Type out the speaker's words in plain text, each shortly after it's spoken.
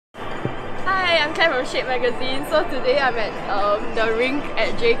Hi, I'm Claire from Shape Magazine. So today I'm at the rink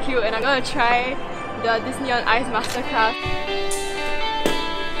at JQ and I'm going to try the Disney on Ice Masterclass.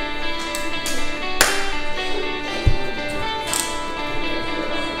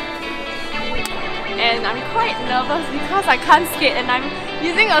 And I'm quite nervous because I can't skate and I'm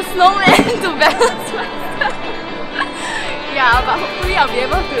using a snowman to balance myself. Yeah, but hopefully I'll be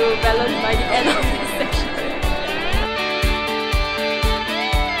able to balance by the end of this session.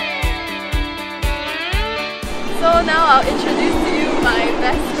 So now I'll introduce to you my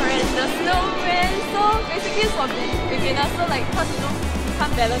best friend, the snowman. So basically it's for beginners, so like because you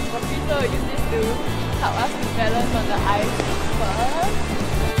can't balance properly, so I use this to help us to balance on the ice first.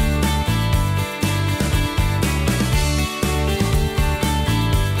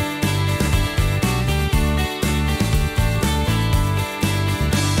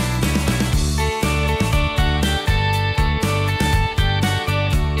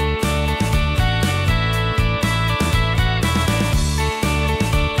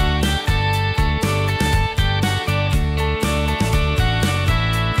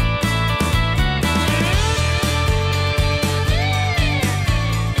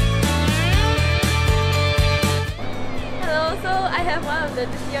 I have one of the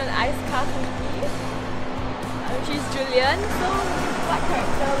Disney on Ice cast with me. She's Julian. So what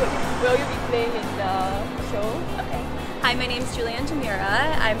character will you be playing in the show? Okay. Hi, my name is Julian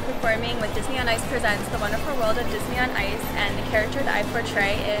Tamira. I'm performing with Disney on Ice Presents The Wonderful World of Disney on Ice, and the character that I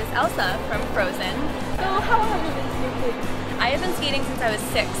portray is Elsa from Frozen. So how long have you been skating? I have been skating since I was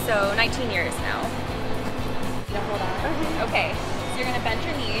 6, so 19 years now. Yeah, hold on. Okay, so you're going to bend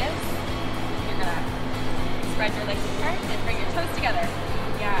your knees. You're going to spread your legs apart and bring your toes together.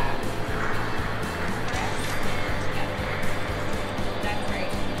 Yeah. Yes. Together. That's right.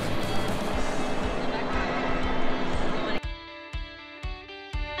 Pull back.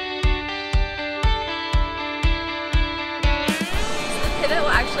 So the pivot will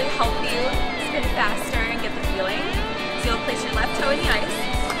actually help you spin faster and get the feeling. So you'll place your left toe in the ice,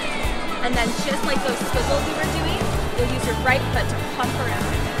 and then just like those squiggles you were doing, you'll use your right foot to pump around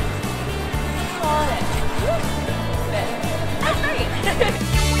it. Hold it. That's right.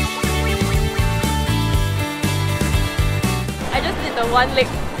 I just did the one leg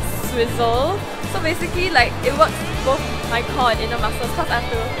swizzle. So basically like it works both my core and inner muscles because I have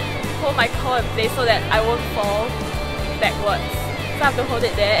to hold my core in place so that I won't fall backwards. So I have to hold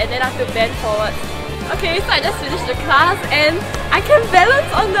it there and then I have to bend forward. Okay, so I just finished the class and I can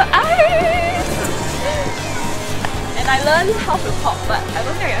balance on the ice! And I learned how to hop, but I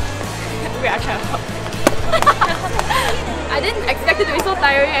don't think I can. Wait, I try to hop. I didn't expect it to be so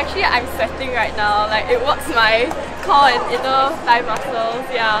tiring. Actually, I'm sweating right now. Like it works my core and inner thigh muscles.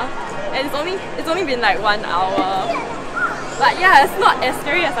 Yeah, and it's only been like 1 hour. But yeah, it's not as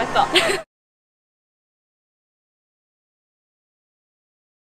scary as I thought.